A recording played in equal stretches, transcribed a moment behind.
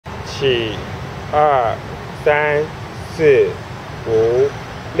起，2、3、4、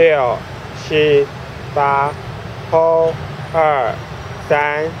5、6、7、8 ，hold 2、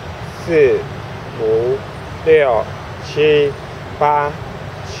3、4、5、6、7、8，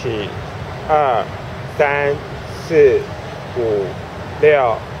起，2、3、4、5、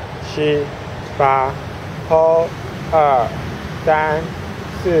6、7、8 ，hold 2、3、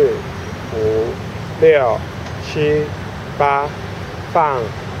4、5、6、7、8，放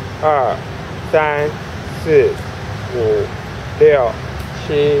2、3、4、5、6、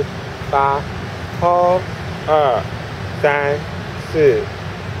7、8 ，hold 2、3、4、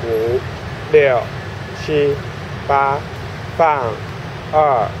5、6、7、8，放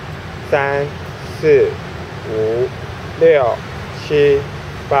2、3、4、5、6、7、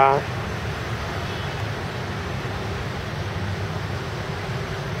8。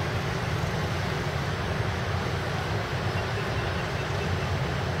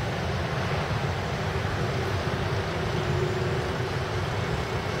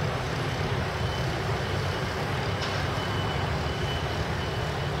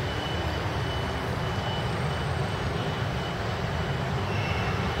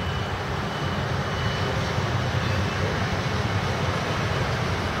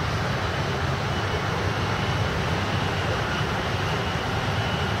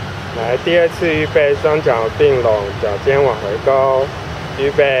来，第2次预备，双脚并拢，脚尖往回勾，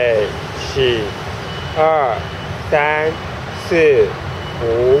预备起，2、3、4、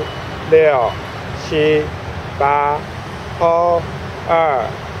5、6、7、8 ，hold 2、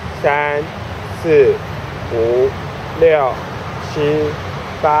3、4、5、6、7、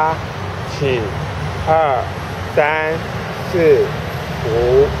8，起2、3、4、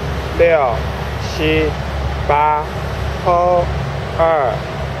5、6、7、8 ，hold 2、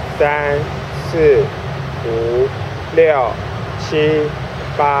3、4、5、6、7、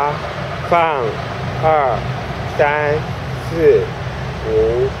8，放2、3、4、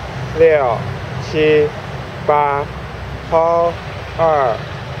5、6、7、8 ，hold 2、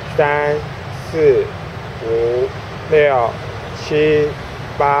3、4、5、6、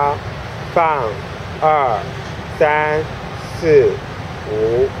7、8，放2、3、4、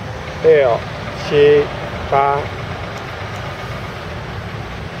5、6、7、8。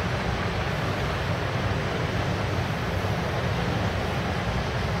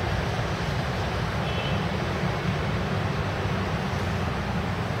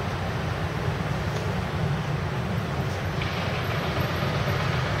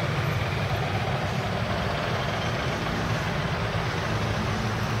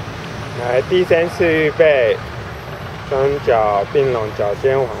来，第3次预备，双脚并拢，脚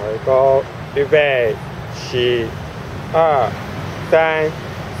尖往回勾，预备起，2、3、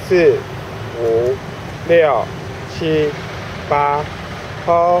4、5、6、7、8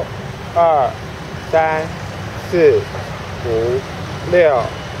 ，hold 2、3、4、5、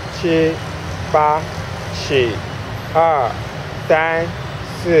6、7、8，起2、3、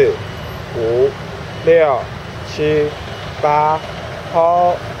4、5、6、7、8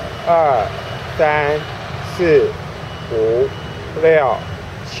 ，hold 2、3、4、5、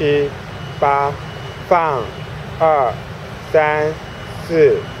6、7、8，放2、3、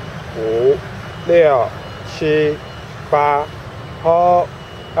4、5、6、7、8 ，hold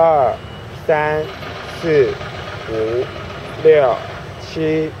 2、3、4、5、6、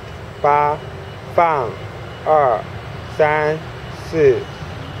7、8，放2、3、4、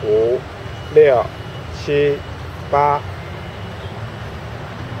5、6、7、8。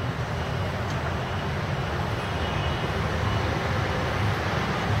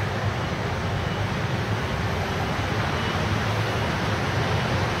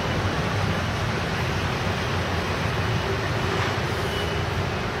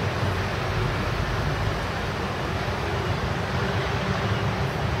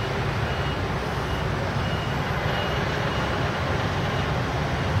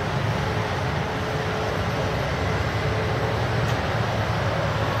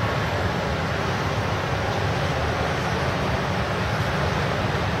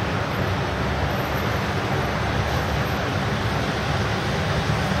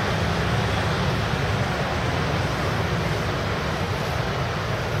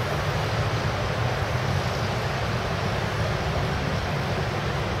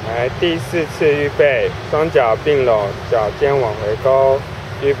来，第4次预备，双脚并拢，脚尖往回勾，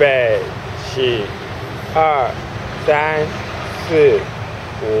预备起，2、3、4、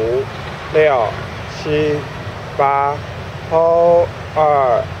5、6、7、8 ，hold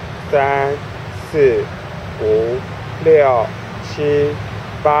 2、3、4、5、6、7、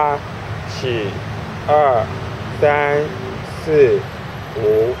8，起2、3、4、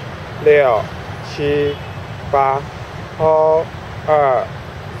5、六七八，hold 2、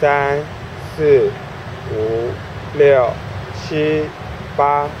3、4、5、6、7、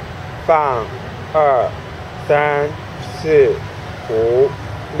8，放2、3、4、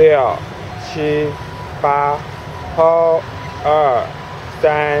5、6、7、8，hold 2、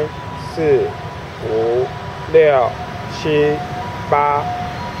3、4、5、6、7、8，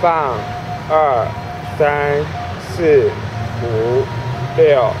放2、3、4、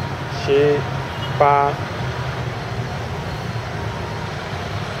5、6、7、8。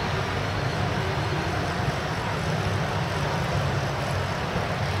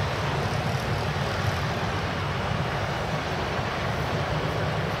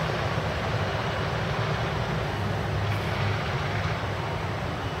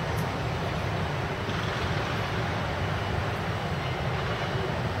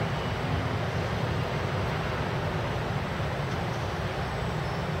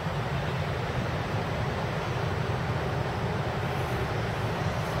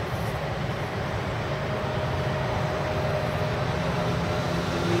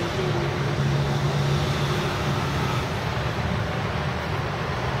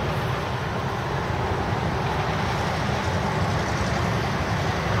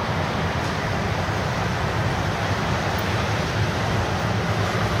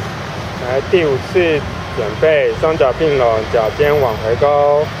来，第5次准备，双脚并拢，脚尖往回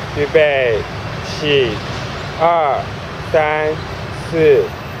勾，预备，起，2、3、4、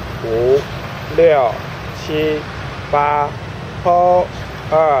5、6、7、8，hold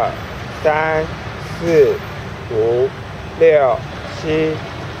 2、3、4、5、6、7、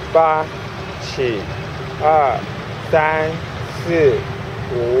8，起，2、3、4、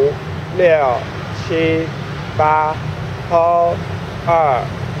5、6、7、8，hold 2、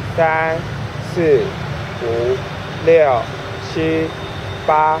3、4、5、6、7、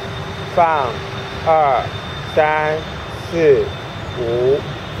8，放2、3、4、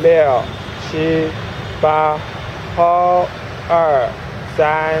5、6、7、8，hold 2、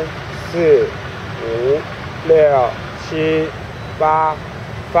3、4、5、6、7、8，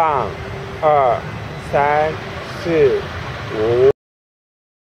放2、3、4、5、